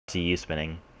see you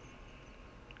spinning.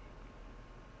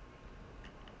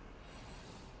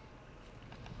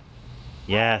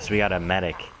 Yes, we got a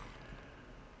medic.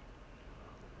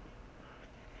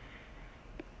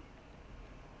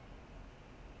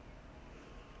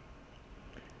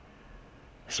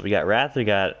 So we got Wrath, we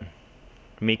got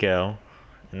Miko,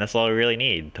 and that's all we really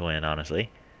need to win, honestly.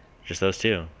 Just those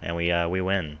two, and we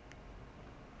win.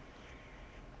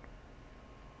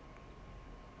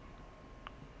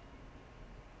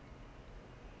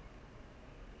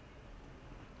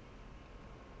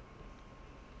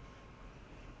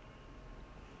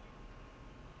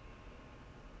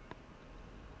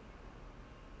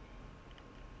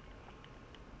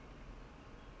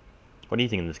 What do you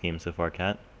think of this game so far,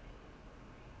 Kat?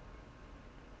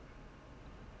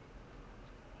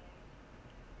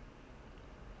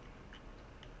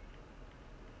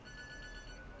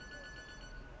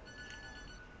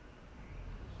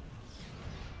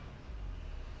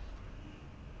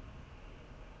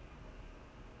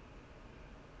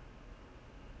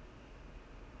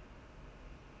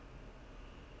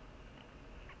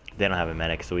 They don't have a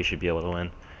medic, so we should be able to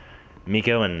win.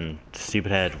 Miko and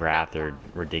Stupid Head Wrath are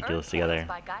ridiculous together.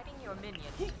 By guiding your minions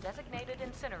to designated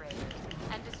incinerators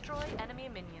and destroy enemy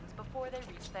minions before they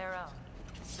reach their own.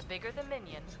 The bigger the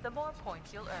minion, the more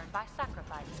points you'll earn by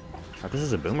sacrificing. Oh, this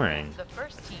is a boomerang. The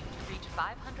first team to reach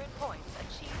 500 points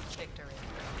achieves victory.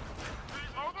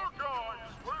 The other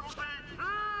guys will be killed!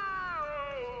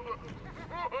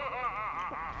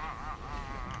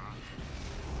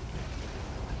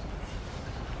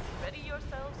 Ready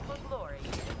yourselves for glory.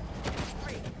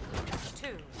 3, 2,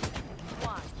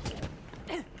 1,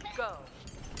 go.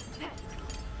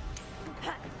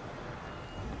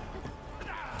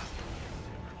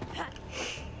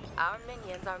 Our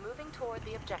minions are moving toward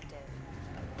the objective.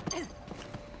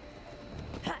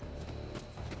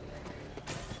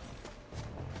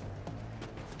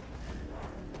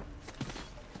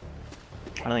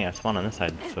 I don't think I've spawned on this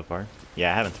side so far.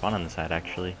 Yeah, I haven't spawned on this side,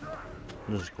 actually.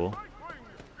 This is cool.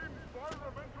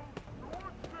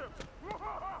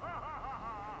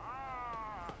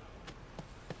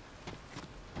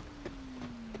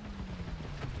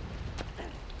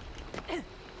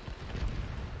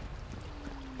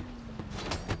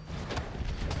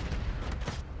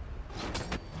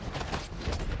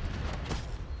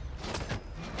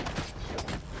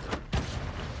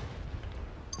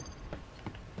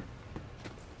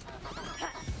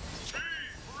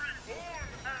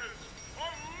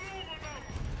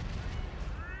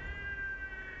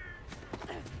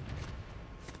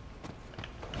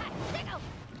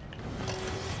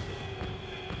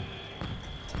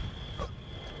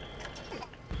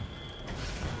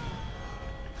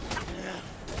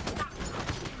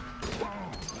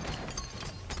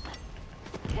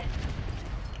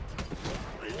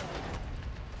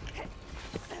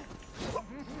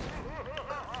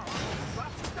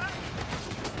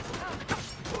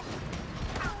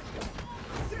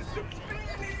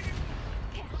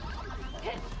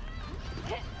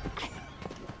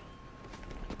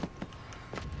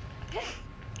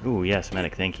 Ooh, yes,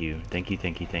 medic, thank you. Thank you,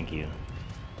 thank you, thank you.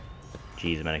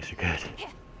 Jeez, medics are good.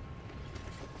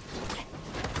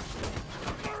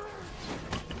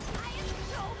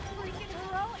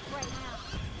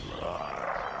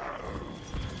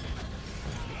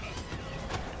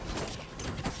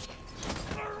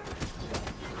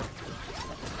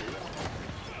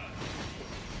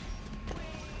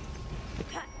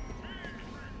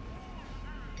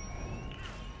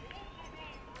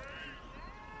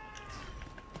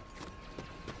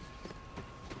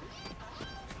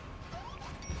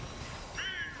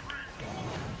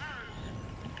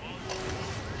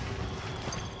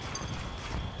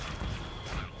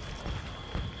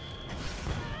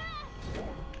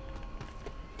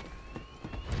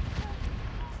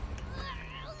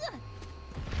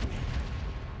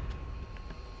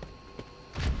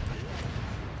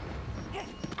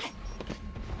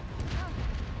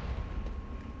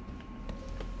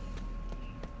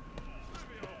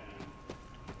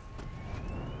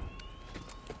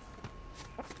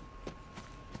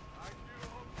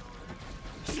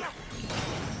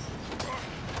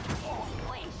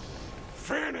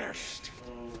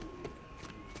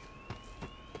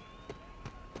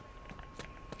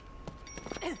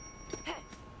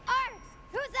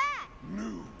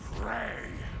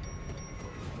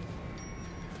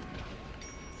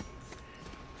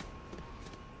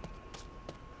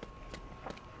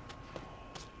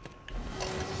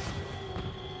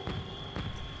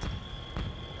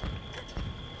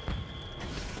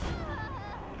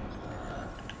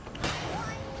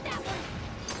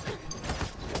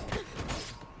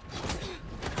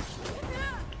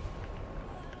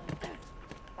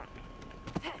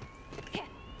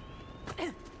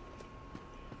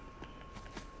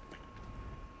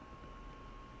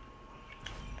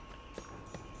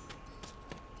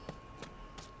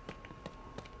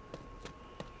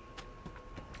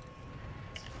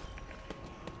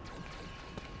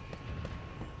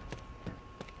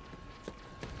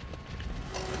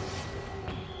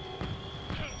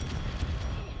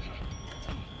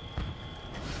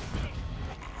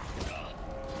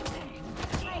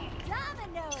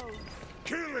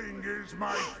 Killing is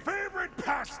my favorite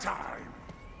pastime.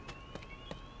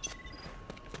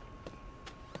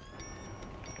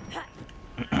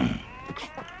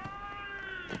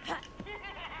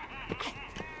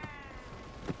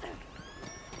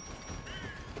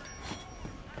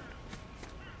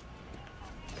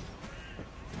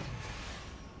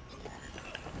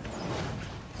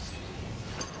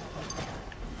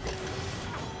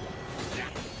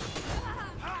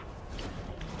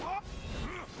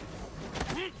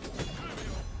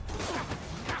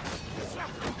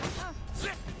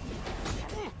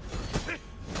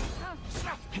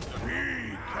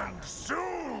 Be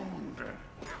consumed!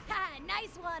 Ha!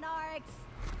 Nice one, Oryx!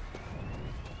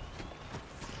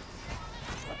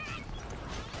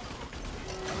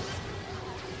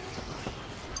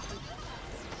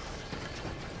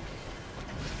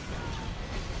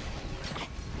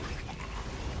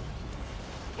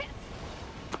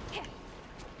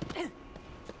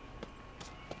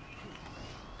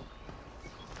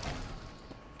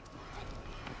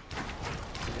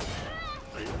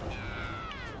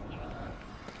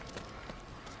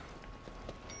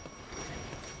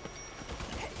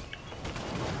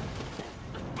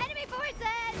 Enemy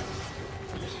forces!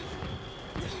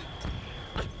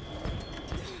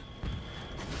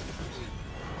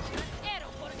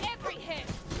 Arrow for every hit!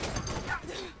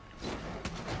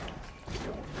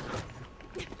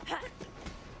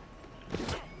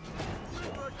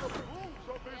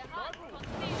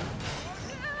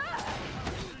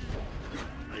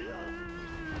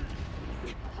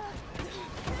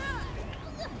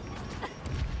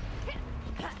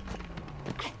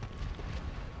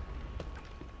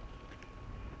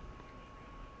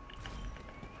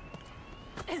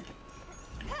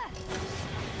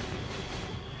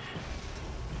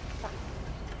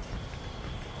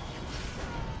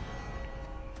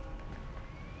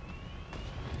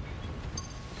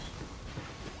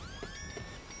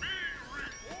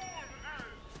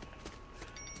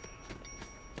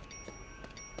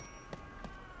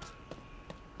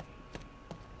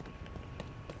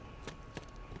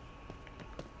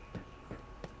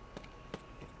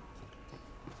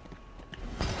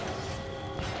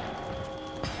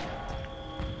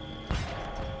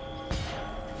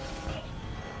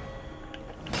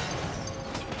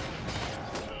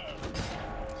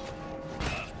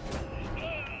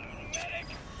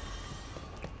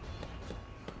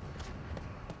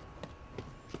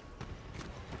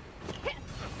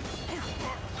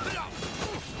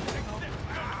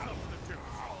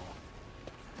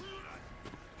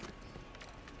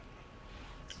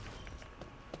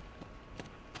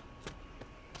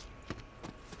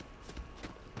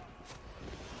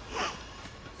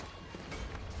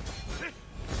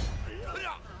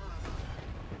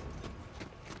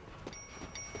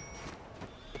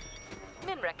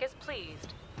 Minrek is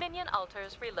pleased. Minion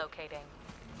altars relocating.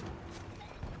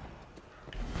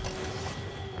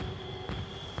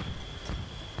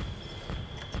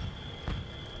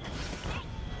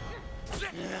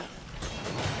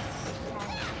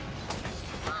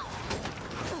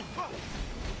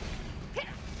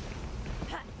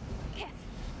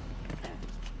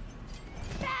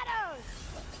 Shadows!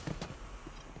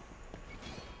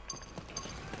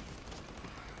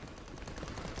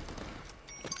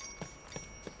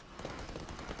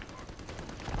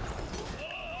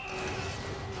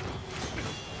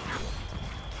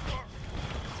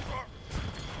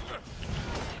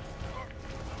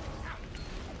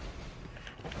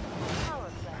 Power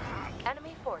play.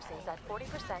 Enemy forces at 40%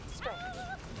 strength.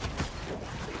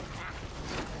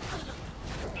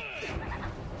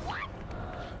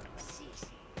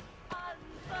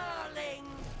 Unfurling!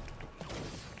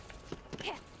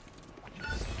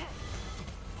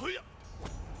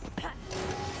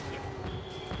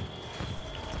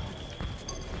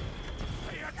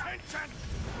 Pay attention!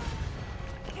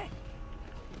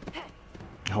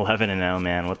 11 and 0,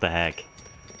 man. What the heck?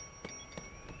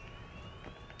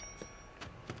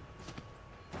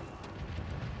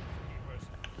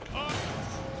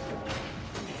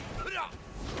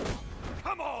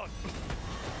 Come on!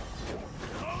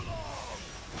 So long!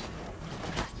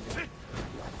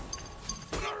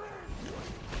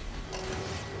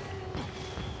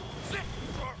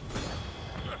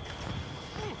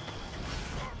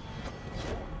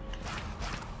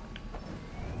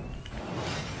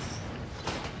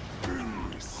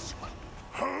 Peace.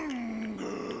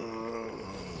 Hunger.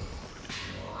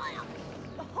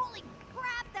 Holy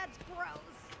crap, that's gross!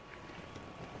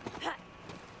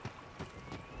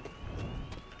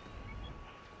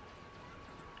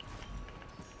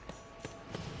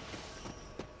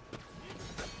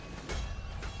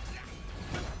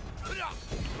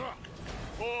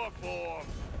 Poor form.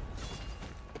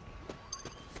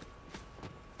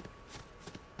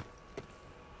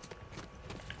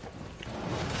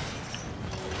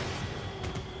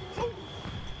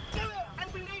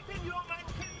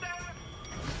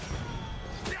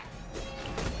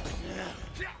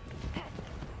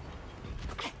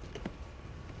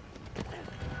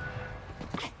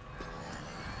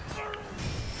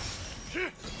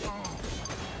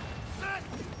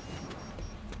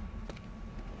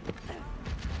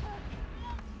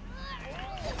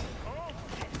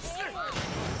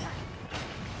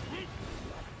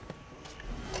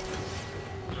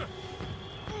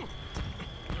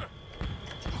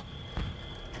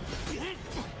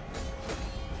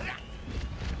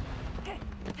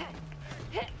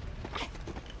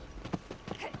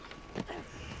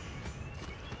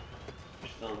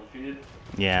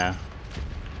 Yeah.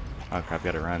 Oh crap,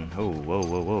 gotta run. Oh, whoa,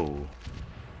 whoa, whoa.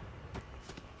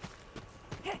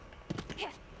 I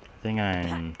think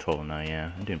I'm 12 now,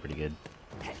 yeah. I'm doing pretty good.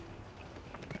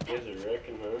 You guys are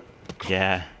wrecking, huh?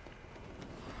 Yeah.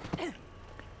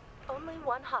 Only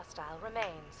one hostile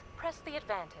remains. Press the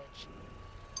advantage.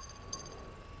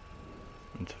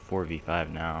 It's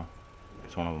 4v5 now.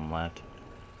 There's one of them left.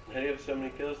 How do you have so many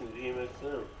kills and you miss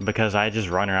them? Because I just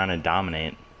run around and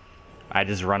dominate. I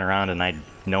just run around and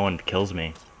no one kills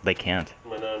me. They can't.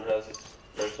 Why no one has this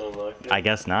person unlocked yet? I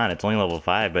guess not. It's only level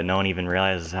 5, but no one even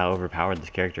realizes how overpowered this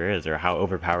character is, or how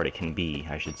overpowered it can be,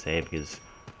 I should say, because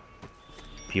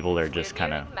people are just We're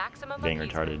kind of nearing maximum being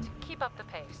appeasement. retarded. Keep up the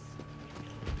pace.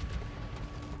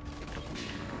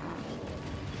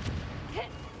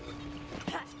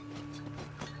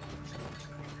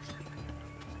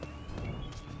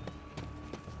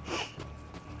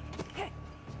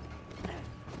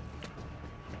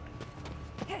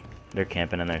 They're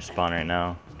camping in their spawn right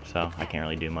now, so I can't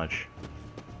really do much.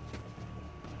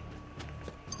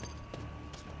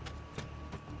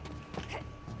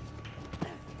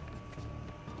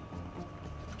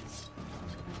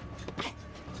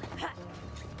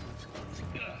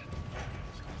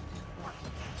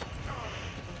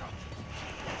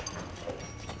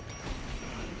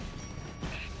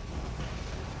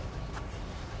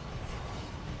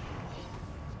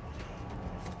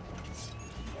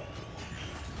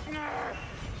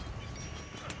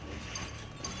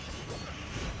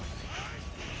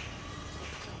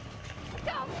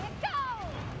 Go, man, go!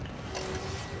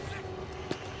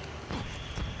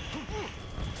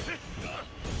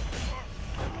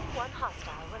 One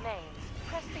hostile remains.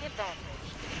 Press the advantage.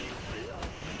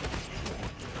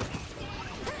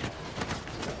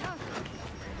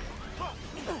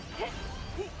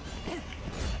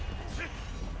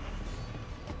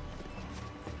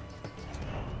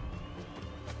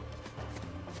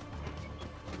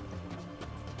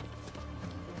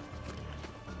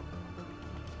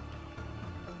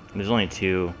 There's only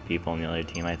 2 people on the other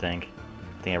team, I think.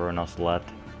 I think everyone else left.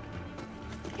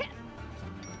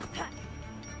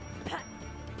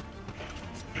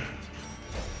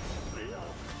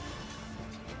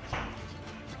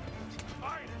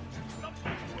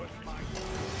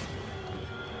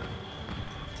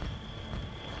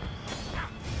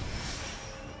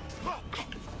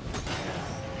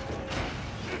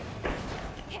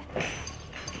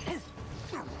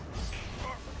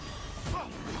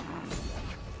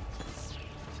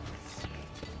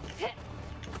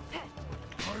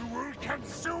 I will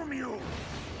consume you!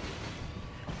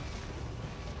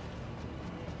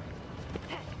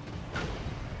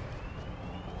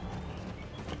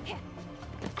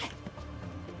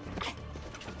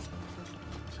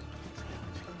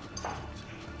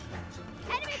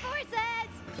 Enemy forces!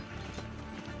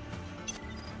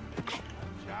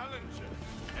 Challenger!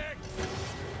 X!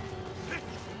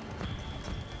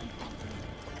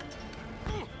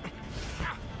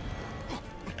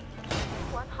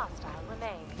 One hostile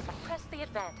remains. Press the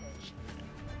advantage.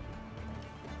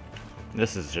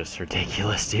 This is just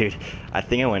ridiculous, dude. I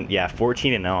think I went, yeah,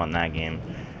 14-0 on that game.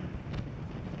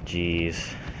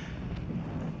 Jeez.